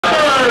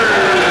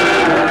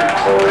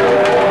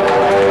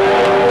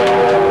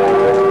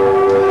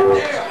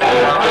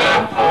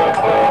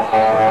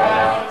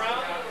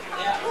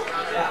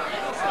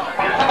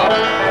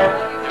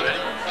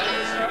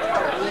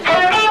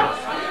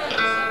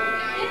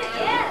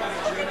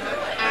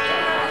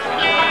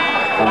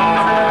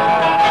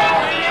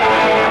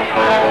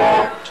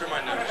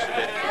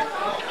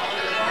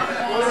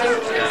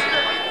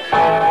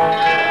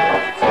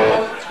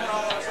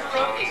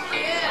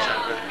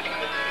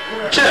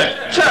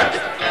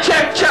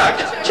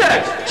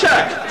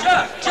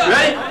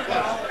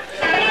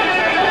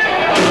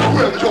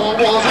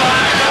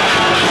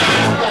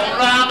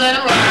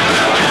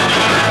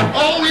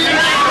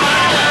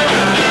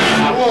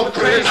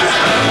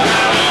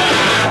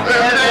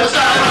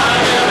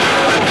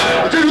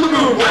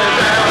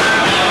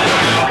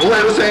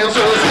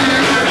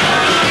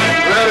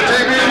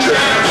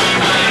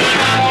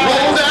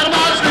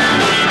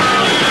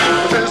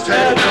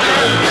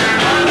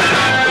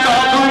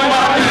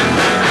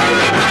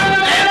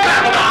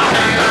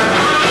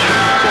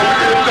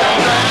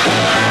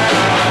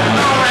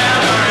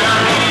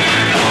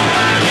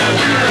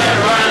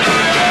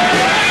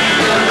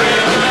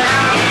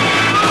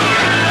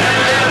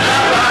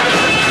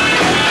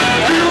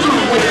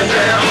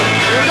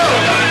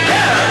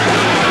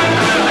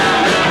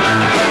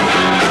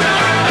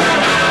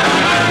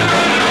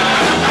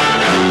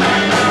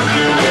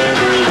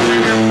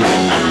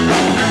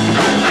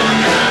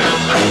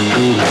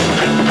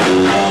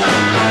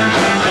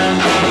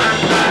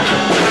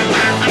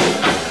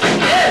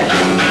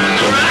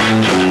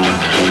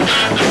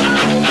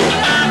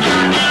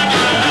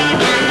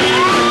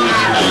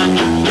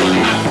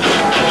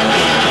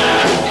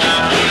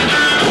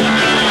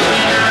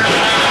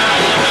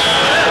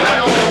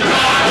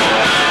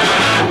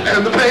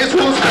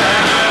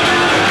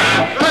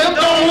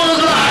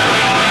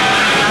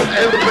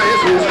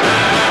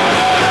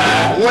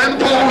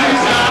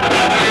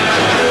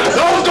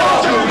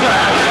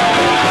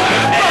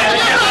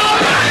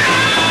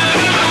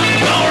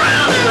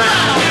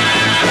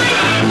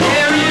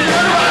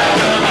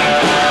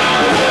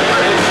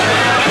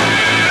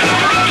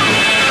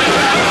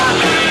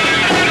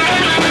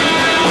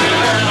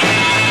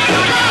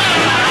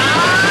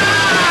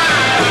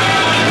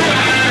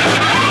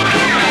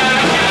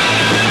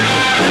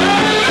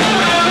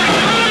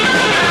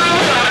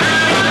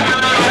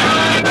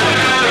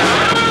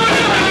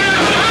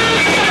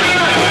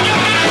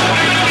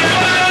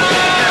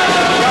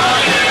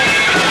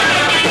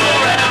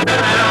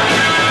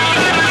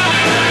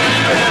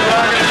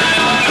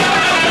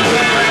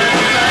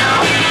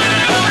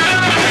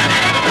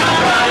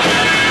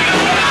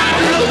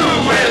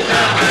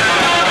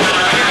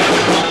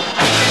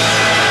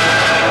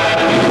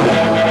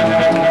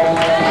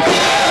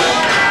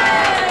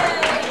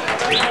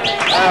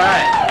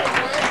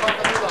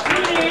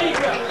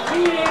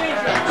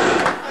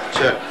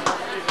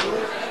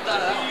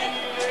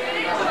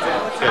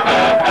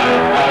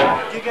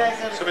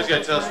Somebody's got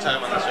to tell us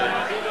time on this,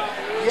 right?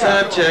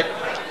 Time check.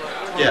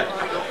 Yeah.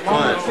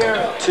 1,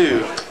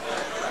 2.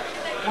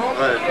 1,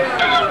 2.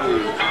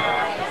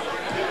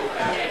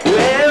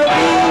 Well,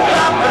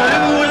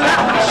 Bee-Bop-A-Lula,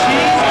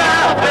 she's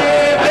my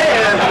baby.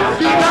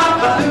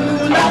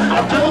 Bee-Bop-A-Lula,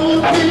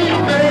 don't be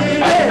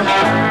baby.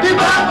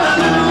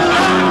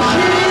 Bee-Bop-A-Lula,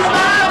 she's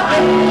my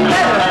baby.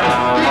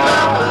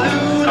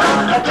 Bee-Bop-A-Lula,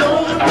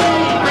 don't be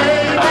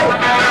baby.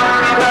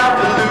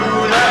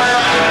 Bee-Bop-A-Lula,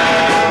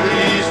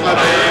 she's my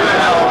baby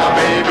doll, my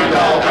baby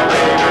doll, my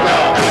baby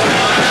doll.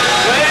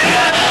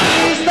 Well,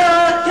 she's the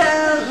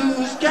gal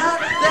who's got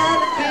that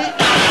beat.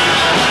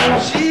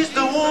 She's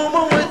the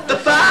woman with the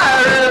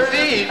fire in her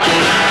feet.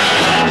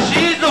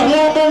 She's the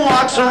woman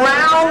walks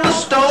around the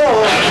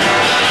store.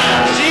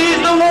 She's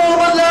the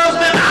woman loves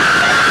me.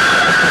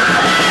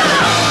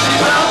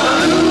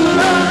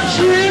 Bee-Bop-A-Lula,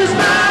 she's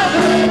my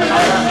baby.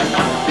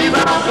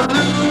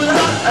 Bee-Bop-A-Lula,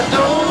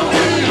 don't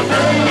be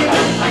baby.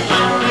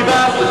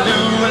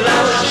 Bee-Bop-A-Lula,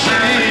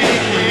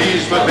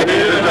 she's my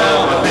baby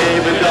doll, my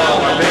baby doll,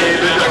 my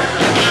baby doll.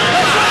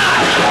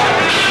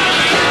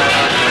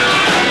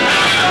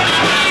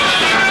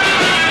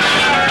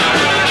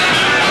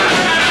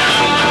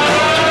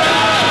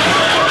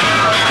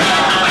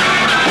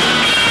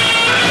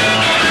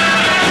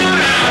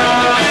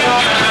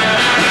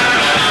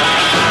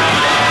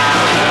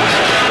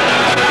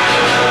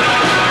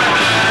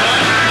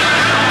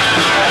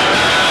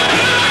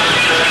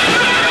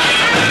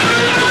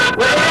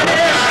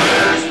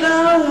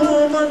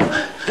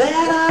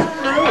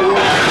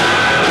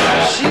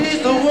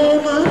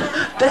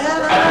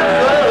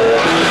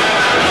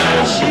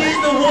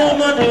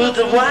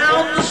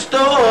 Around the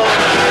store,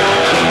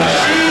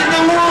 she's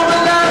the woman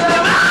that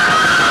them.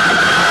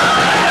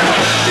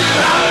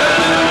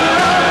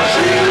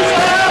 She's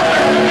my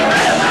baby.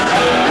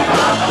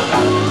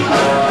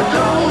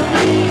 Don't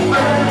be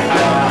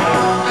baby.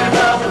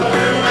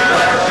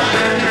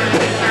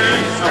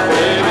 She's my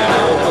baby,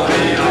 my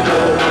baby,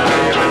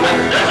 my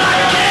baby. Just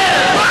like this.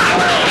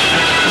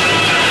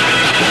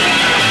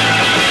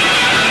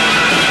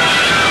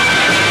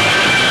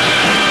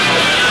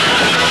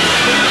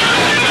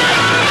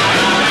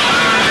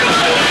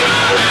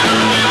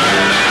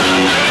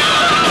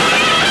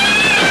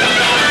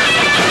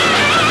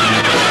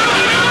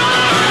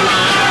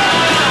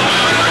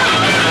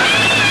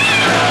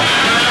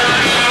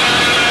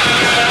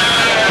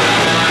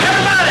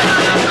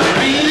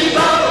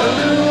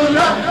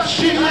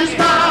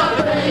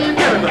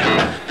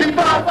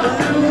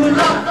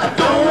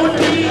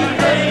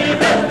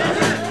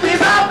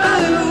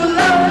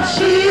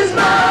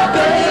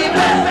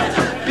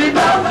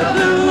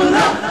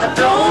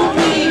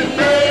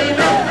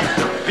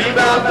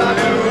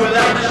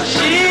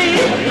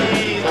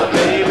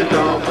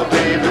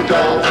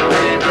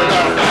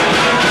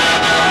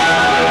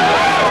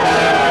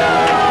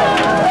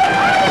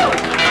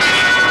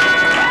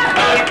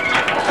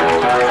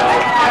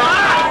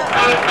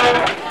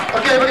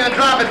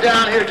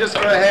 down here just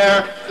for a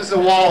hair. This is a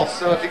waltz,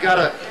 so if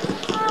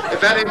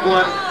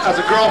anyone has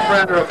a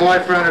girlfriend or a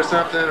boyfriend or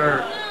something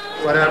or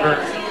whatever,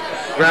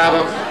 grab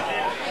them.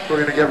 We're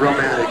gonna get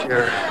romantic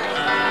here.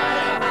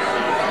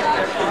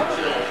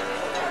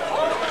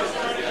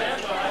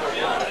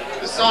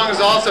 This song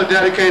is also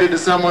dedicated to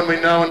someone we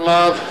know and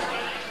love,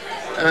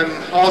 and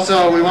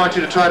also we want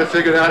you to try to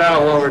figure that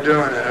out while we're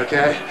doing it,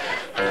 okay?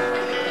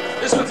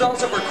 This one's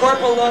also for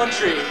Corporal Lone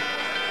Tree.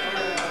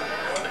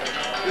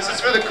 This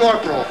is for the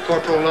Corporal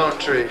Lone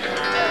Tree.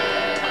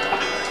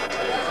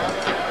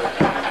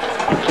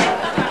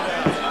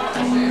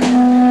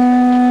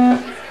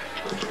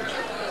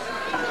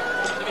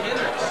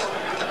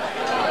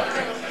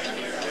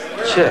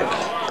 Check.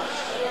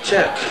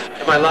 Check.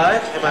 Am I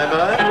live? Am I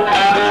live?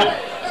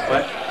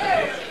 What?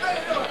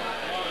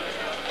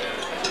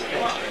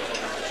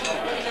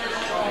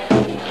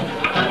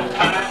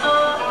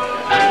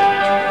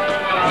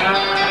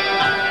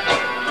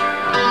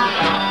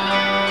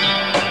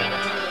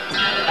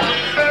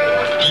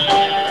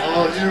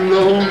 Are you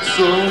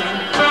lonesome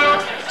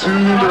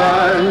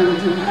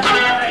tonight?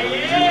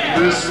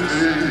 Miss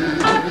me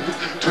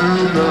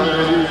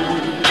tonight?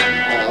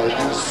 Are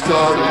you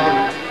sorry?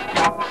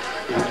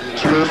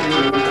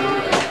 Drifting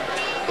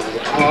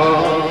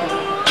apart.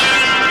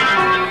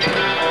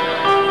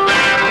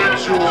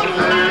 Your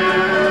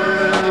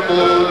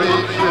memory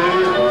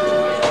came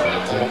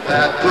on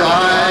that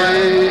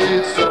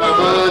bright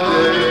summer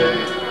day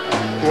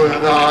when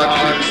I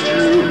kissed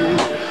you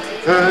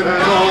and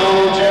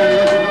called you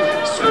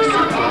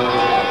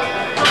sweetheart.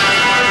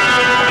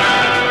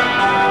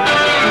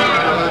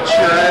 A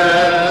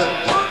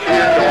chance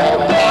in all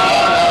my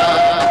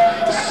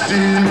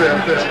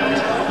seeming.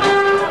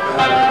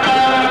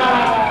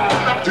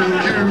 Do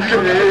you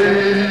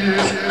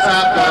gaze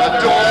at the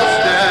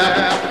doorstep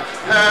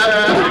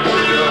and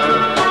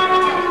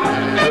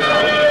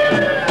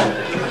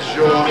is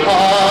your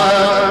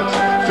heart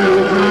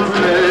filled with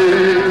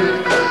pain?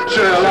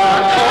 Shall I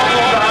come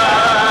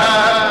back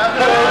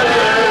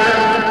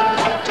again?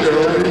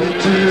 Tell me,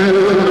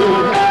 dear,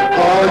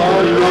 are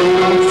you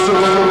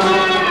lonesome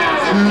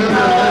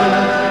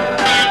tonight?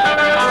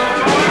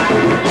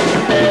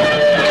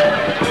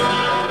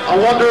 I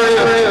wonder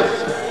if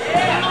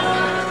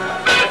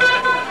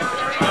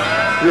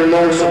you're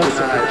lonesome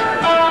tonight.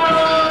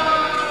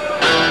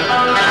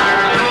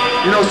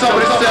 You know,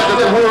 somebody said that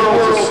the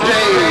world's a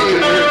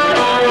stage,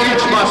 and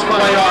each must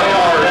play our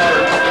part.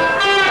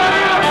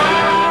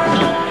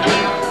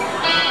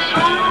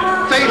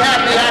 Fate had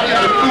me acting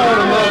the fool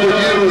in love with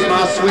you as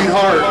my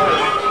sweetheart.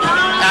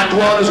 Act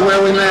 1 is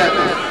where we met.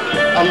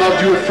 I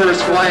loved you at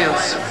first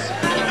glance.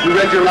 You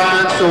read your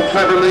lines so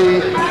cleverly,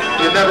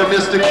 you never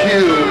missed a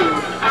cue.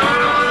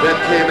 Then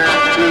came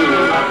Act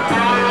 2.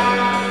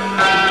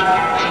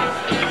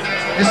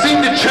 You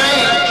seem to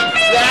change,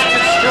 you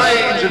acted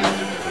strange, and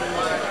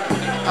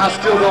I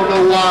still don't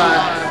know why.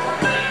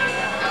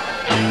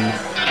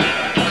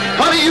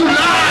 Honey, you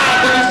lied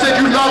when you said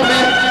you loved me,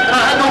 and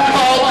I had no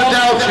cause to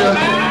doubt you.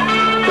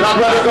 But I'd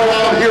rather go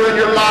on hearing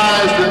your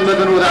lies than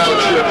living without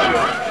you.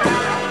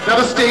 Now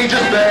the stage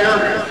is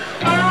bare,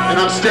 and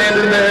I'm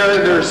standing there,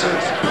 and there's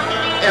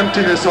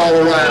emptiness all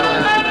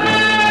around.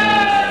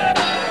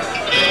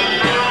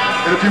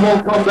 And if you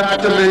won't come back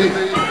to me,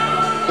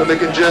 then they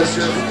can just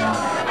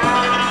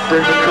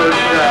bring the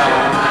curtain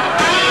down.